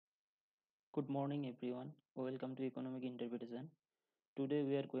Good morning, everyone. Welcome to Economic Interpretation. Today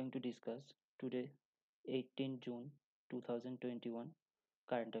we are going to discuss today, 18 June 2021,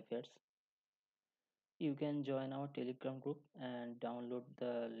 current affairs. You can join our Telegram group and download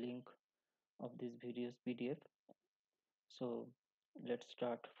the link of this video's PDF. So let's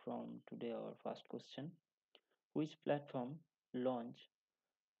start from today. Our first question: which platform launch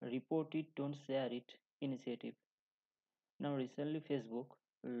 "Report It, Don't Share It" initiative? Now, recently Facebook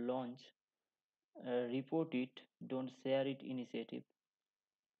launched "Report It, Don't Share It" initiative.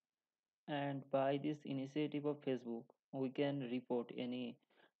 And by this initiative of Facebook, we can report any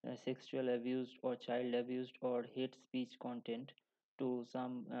sexual abused or child abused or hate speech content to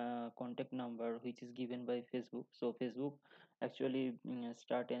some contact number which is given by Facebook. So Facebook actually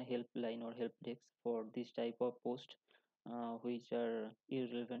start a helpline or help desk for this type of post which are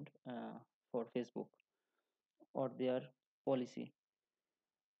irrelevant for Facebook or their policy.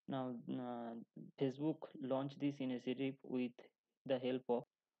 Now, Facebook launched this initiative with the help of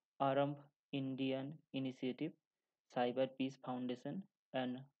Arambh Indian Initiative, Cyber Peace Foundation,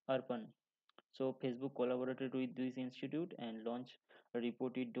 and Urban. So Facebook collaborated with this institute and launched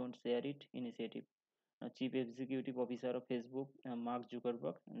Report It, Don't Share It initiative. Chief Executive Officer of Facebook, Mark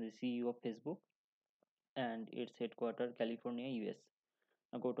Zuckerberg, and the CEO of Facebook, and its headquarters, California, US.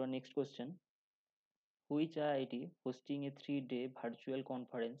 Now go to our next question. Which IIT hosting a 3-day virtual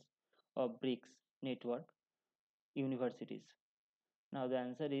conference of BRICS network universities? Now the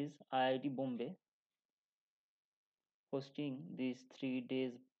answer is IIT Bombay hosting this 3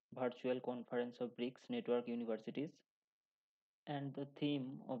 days virtual conference of BRICS network universities. And the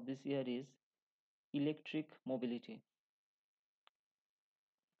theme of this year is electric mobility.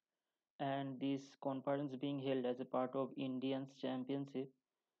 And this conference being held as a part of Indian's championship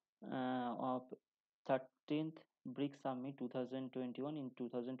of 13th BRICS Summit 2021. In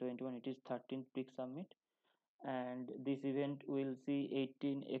 2021, it is 13th BRICS Summit. And this event will see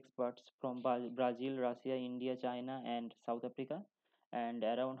 18 experts from Brazil, Russia, India, China, and South Africa, and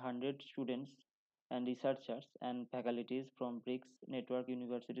around 100 students and researchers and faculties from BRICS network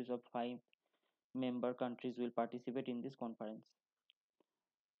universities of 5 member countries will participate in this conference.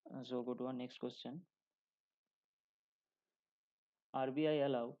 So go to our next question. RBI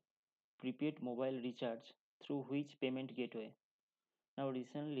allow prepaid mobile recharge through which payment gateway? Now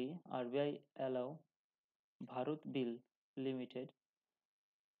recently RBI allow Bharat Bill Limited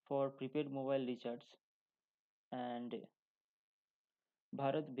for prepaid mobile recharge, and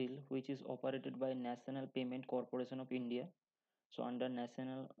Bharat Bill, which is operated by National Payment Corporation of India. So under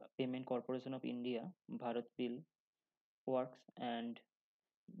National Payment Corporation of India, Bharat Bill works, and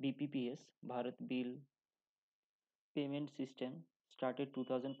BPPS, Bharat Bill Payment System, started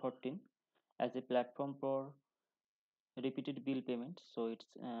 2014 as a platform for repeated bill payments. So it's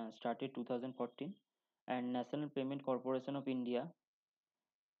started 2014, and National Payment Corporation of India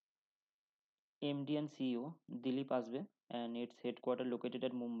MD and CEO Dilip Asbe, and its headquarters located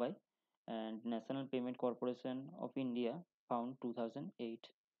at Mumbai, and National Payment Corporation of India found 2008.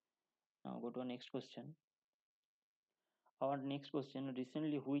 Now go to our next question. Our next question: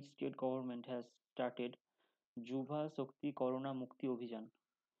 recently, which state government has started Juba Shakti Corona Mukti Abhijan?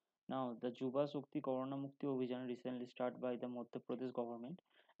 Now, the Juba Shakti Corona Mukti Abhijan recently started by the Madhya Pradesh government,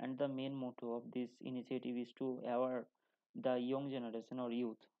 and the main motto of this initiative is to aware the young generation or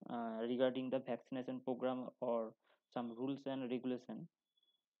youth regarding the vaccination program or some rules and regulation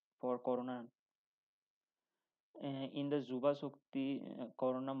for corona. In the Juba Shakti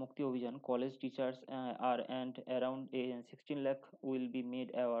Corona Mukti Abhijan, college teachers are and around 16 lakh will be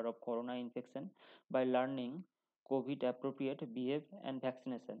made aware of corona infection by learning COVID appropriate behavior and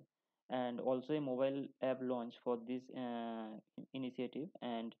vaccination. And also a mobile app launch for this initiative,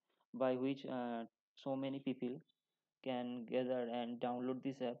 and by which so many people can gather and download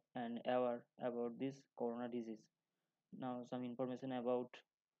this app and aware about this corona disease. Now some information about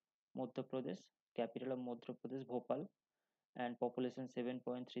Madhya Pradesh. Capital of Madhya Pradesh, Bhopal, and population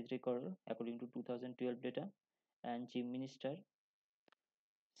 7.33 crore according to 2012 data, and Chief Minister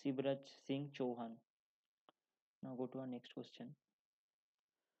Shivraj Singh Chauhan. Now go to our next question.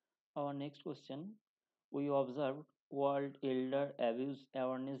 Our next question: we observed World Elder Abuse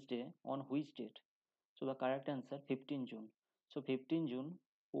Awareness Day on which date? So the correct answer 15 June. So 15 June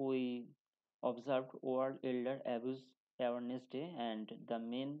we observed World Elder Abuse Awareness Day, and the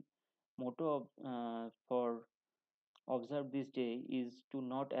main motto of, for observe this day is to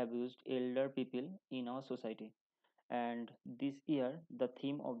not abuse elder people in our society. And this year the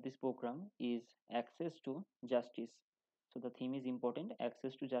theme of this program is access to justice. So the theme is important: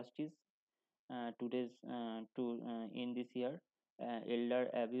 access to justice. Today's to in this year Elder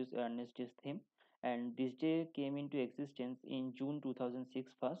Abuse Awareness Day theme. And this day came into existence in June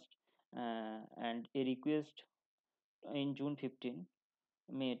 2006 first, and a request in June 15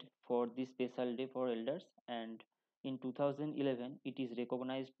 made for this special day for elders, and in 2011 it is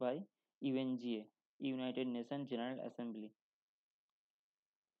recognized by UNGA, United Nations General Assembly.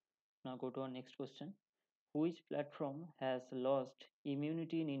 Now go to our next question. Which platform has lost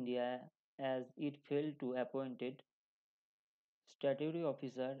immunity in India as it failed to appointed statutory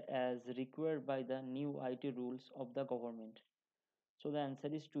officer as required by the new IT rules of the government? So the answer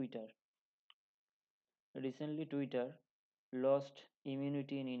is Twitter. Recently Twitter lost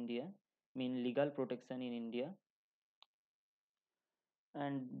immunity in India, mean legal protection in India,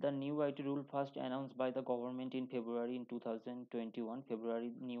 and the new IT rule first announced by the government in February in 2021.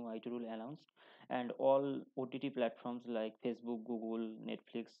 February new IT rule announced, and all OTT platforms like Facebook, Google,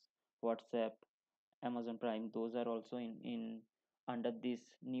 Netflix, WhatsApp, Amazon Prime, those are also in under these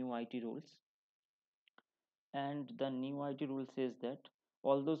new IT rules. And the new IT rule says that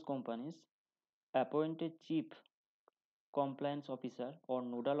all those companies appoint a chief compliance officer or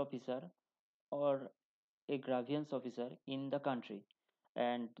nodal officer or a grievance officer in the country,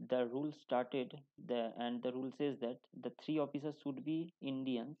 and the rule says that the three officers should be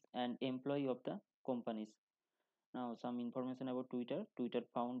Indians and employee of the companies. Now some information about Twitter. Twitter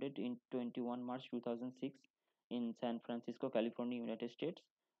founded in 21 March 2006 in San Francisco, California, United States.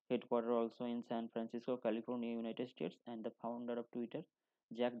 Headquarter also in San Francisco, California, United States, and the founder of Twitter,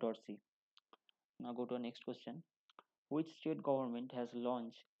 Jack Dorsey. Now go to our next question. Which state government has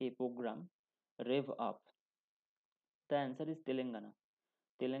launched a program, Rev Up? The answer is Telangana.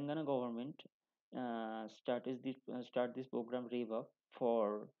 Telangana government start this program Rev Up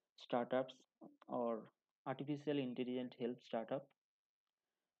for startups or artificial intelligence help startup.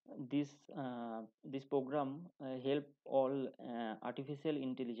 This program help all artificial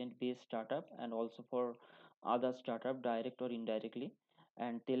intelligence based startup and also for other startup direct or indirectly.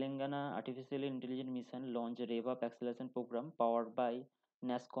 And Telangana Artificial Intelligence Mission launched a Rev Up acceleration program powered by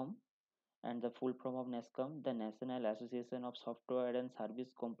NASCOM, and the full form of NASCOM, the National Association of Software and Service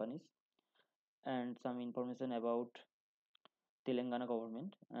Companies. And some information about Telangana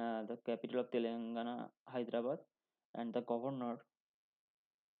government. The capital of Telangana, Hyderabad, and the governor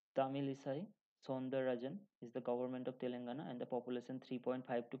Tamilisai Soundararajan is the government of Telangana, and the population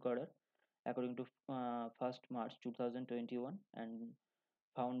 3.52 crore according to 1st March 2021, and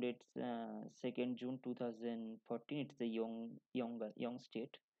founded 2nd June 2014. It's the young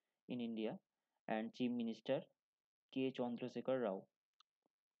state in India, and Chief Minister K. Chandrasekhar Rao.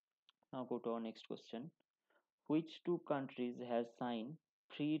 Now go to our next question. Which two countries has signed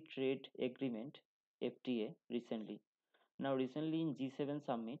free trade agreement FTA recently? Now recently in G7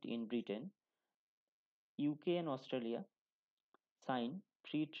 summit in Britain, UK and Australia signed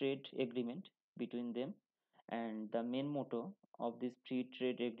free trade agreement between them, and the main motto of this free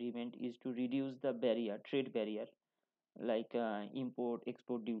trade agreement is to reduce the trade barrier, like import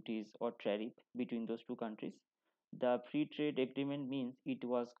export duties or tariff between those two countries. The free trade agreement means it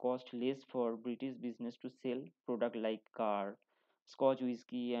was cost less for British business to sell product like car, Scotch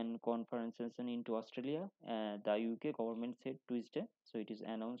whisky and conferences into Australia. The UK government said Tuesday, so it is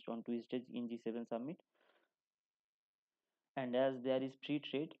announced on Tuesday in G7 summit. And as there is free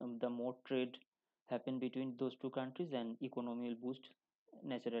trade, the more trade happen between those two countries, and economy will boost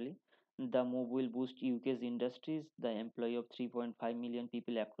naturally. The move will boost UK's industries, the employ of 3.5 million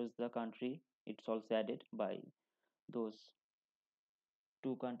people across the country. It's also added by those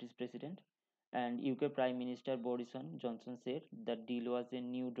two countries' president. And UK Prime Minister Boris Johnson said that deal was a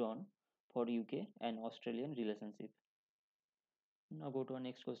new dawn for UK and Australian relationship. Now go to our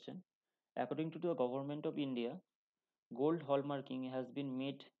next question. According to the government of India, gold hallmarking has been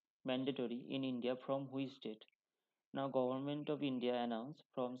made mandatory in India from which date? Now, Government of India announced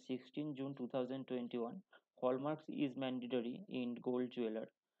from 16 June 2021, hallmarks is mandatory in gold jeweler,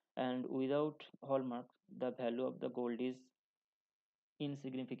 and without hallmarks, the value of the gold is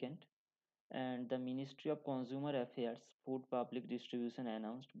insignificant. And the Ministry of Consumer Affairs Food Public Distribution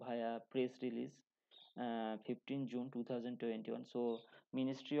announced via press release 15 June 2021. So,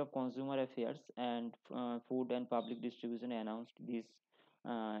 Ministry of Consumer Affairs and Food and Public Distribution announced this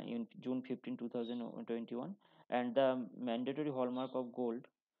in June 15, 2021. And the mandatory hallmark of gold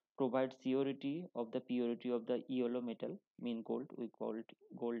provides surety of the purity of the yellow metal, mean gold. We call it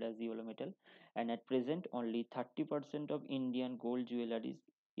gold as yellow metal. And at present, only 30% of Indian gold jewelry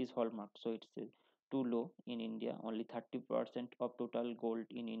is hallmark. So it's too low in India. Only 30% of total gold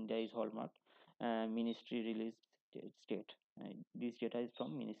in India is hallmark. Ministry released state. This data is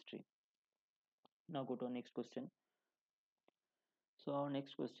from ministry. Now go to our next question. So our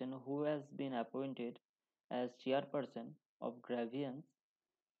next question: Who has been appointed as chairperson of grievance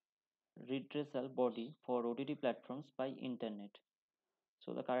redressal body for OTT platforms by internet?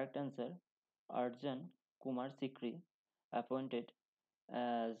 So the correct answer: Arjan Kumar Sikri, appointed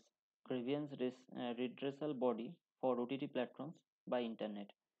as redressal body for OTT platforms by internet.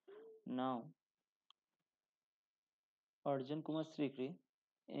 Now, Arjun Kumar Sikri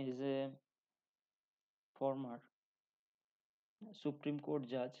is a former Supreme Court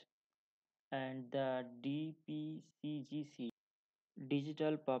judge and the DPCGC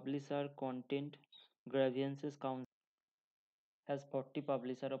Digital Publisher Content Grievances Council has 40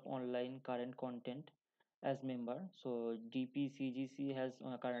 publisher of online current content as member. So DPCGC has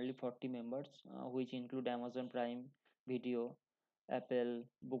currently 40 members, which include Amazon Prime Video, Apple,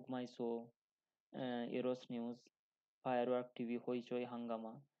 Book My Show, Eros News, Firework TV, Hoichoi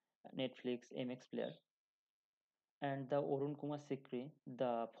Hangama, Netflix, MX Player, and the Arun Kumar Sikri,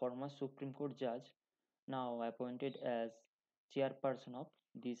 the former Supreme Court judge, now appointed as chairperson of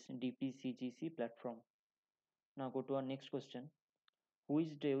this DPCGC platform. Now go to our next question.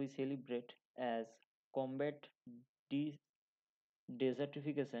 Which day we celebrate as Combat De-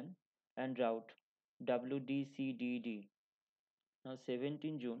 Desertification and Drought, WDCDD? Now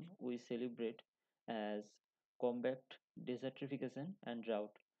 17 June we celebrate as Combat Desertification and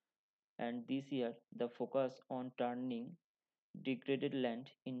Drought, and this year the focus on turning degraded land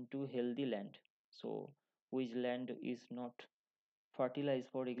into healthy land. So which land is not fertilized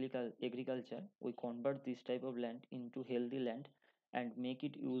for agriculture, we convert this type of land into healthy land and make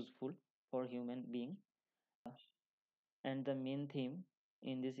it useful for human being. And the main theme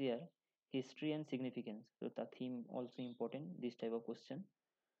in this year, history and significance. So the theme also important, this type of question.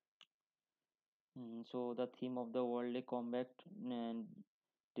 So the theme of the World Day Combat and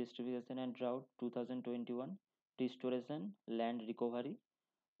Distribution and Drought 2021, restoration, land recovery,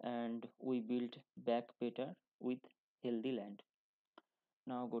 and we build back better with healthy land.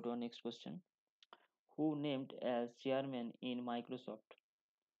 Now go to our next question. Who named as chairman in Microsoft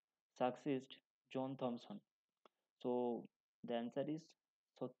succeeds John Thompson? So the answer is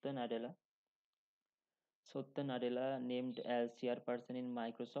Satya Nadella. Satya Nadella named as chairperson in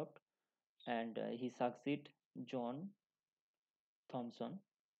Microsoft, and he succeed John Thompson.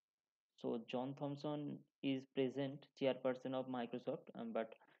 So John Thompson is present chairperson of Microsoft,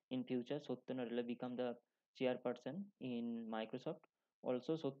 but in future Satya Nadella become the chairperson in Microsoft.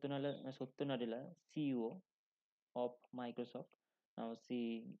 Also Satya Nadella CEO of Microsoft. Now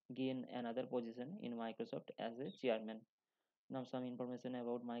she gain another position in Microsoft as a chairman. Now some information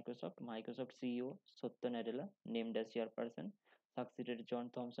about Microsoft. Microsoft CEO Satya Nadella named as chairperson, succeeded John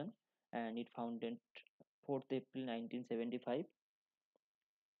Thompson, and it founded 4th April 1975,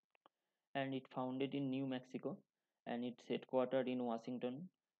 and it founded in New Mexico, and it's headquartered in Washington,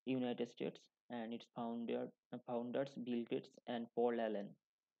 United States, and its founders Bill Gates and Paul Allen.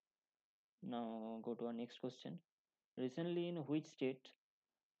 Now go to our next question. Recently, in which state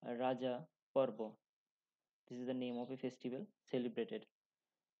Raja Parvo, this is the name of a festival, celebrated?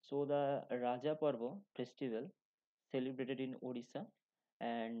 So the Raja Parvo festival celebrated in Odisha,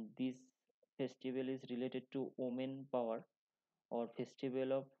 and this festival is related to women power or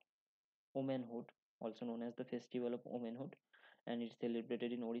festival of womanhood, also known as the festival of womanhood, and it's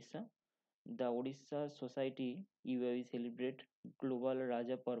celebrated in Odisha. The Odisha Society UAE celebrate Global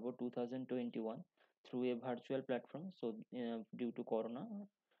Raja Parvo 2021 through a virtual platform. So due to Corona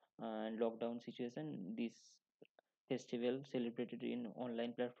and lockdown situation, this festival celebrated in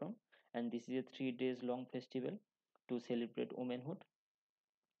online platform, and this is a 3 days long festival to celebrate womanhood.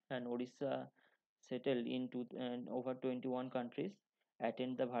 And Odisha settled into over 21 countries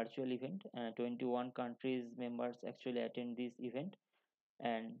attend the virtual event. 21 countries members actually attend this event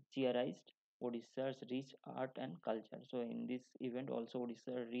and cheerized Odisha's rich art and culture. So in this event also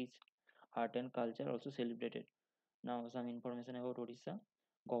Odisha rich art and culture also celebrated. Now some information about Odisha.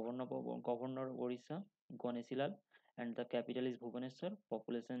 Governor of Odisha Ganeshilal, and the capital is Bhubaneswar.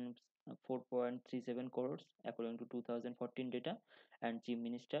 Population 4.37 crores according to 2014 data, and Chief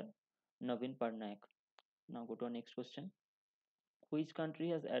Minister Navin Patnaik. Now go to our next question. Which country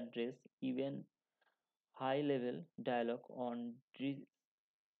has addressed even high level dialogue on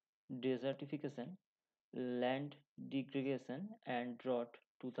desertification, land degradation, and drought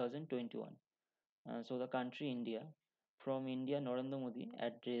 2021? So the country India. From India, Narendra Modi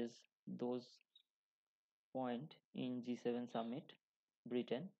addressed those points in G7 summit,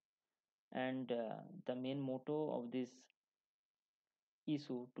 Britain, and the main motto of this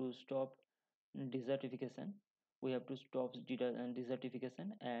issue to stop desertification. We have to stop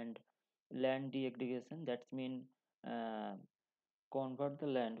desertification and land degradation. That's mean uh, Convert the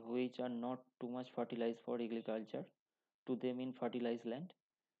land which are not too much fertilized for agriculture to them in fertilized land.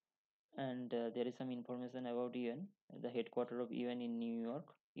 And there is some information about UN, the headquarters of UN in New York,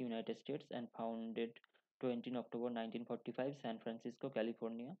 United States, and founded 20 October 1945, San Francisco,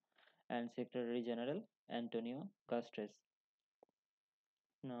 California, and Secretary General Antonio Guterres.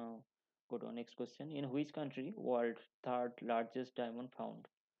 Now, go to our next question. In which country world third largest diamond found?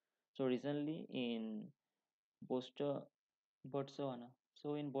 So recently in Botswana.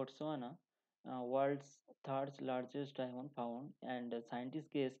 So in Botswana, world's third largest diamond found, and scientists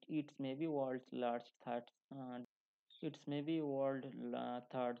guessed it's maybe third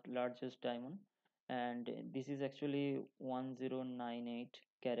largest diamond, and this is actually 1098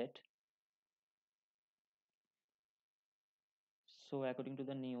 carat. So, according to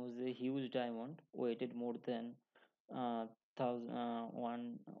the news, a huge diamond weighted more than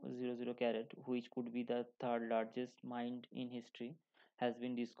 100 carat, which could be the third largest mined in history, has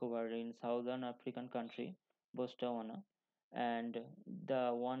been discovered in southern African country, Botswana, and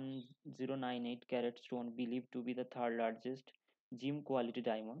the 1098 carat stone believed to be the third largest gem quality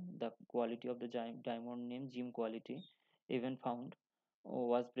diamond. The quality of the diamond named gem quality, even found,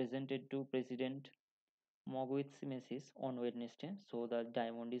 was presented to President Mogwitz Messis on Wednesday. So the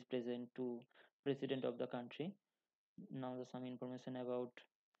diamond is present to president of the country. Now the some information about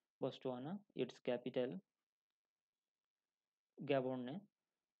Botswana, its capital Gaborone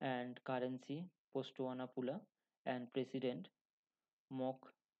and currency Botswana Pula and president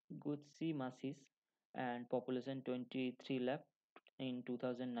Mokgweetsi Massis and population 23 lakh in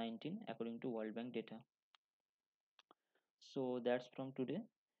 2019 according to World Bank data. So that's from today.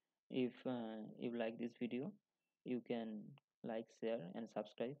 If you like this video, you can like, share, and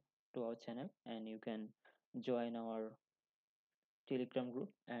subscribe to our channel, and you can join our Telegram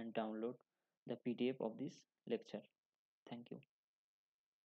group and download the PDF of this lecture. Thank you.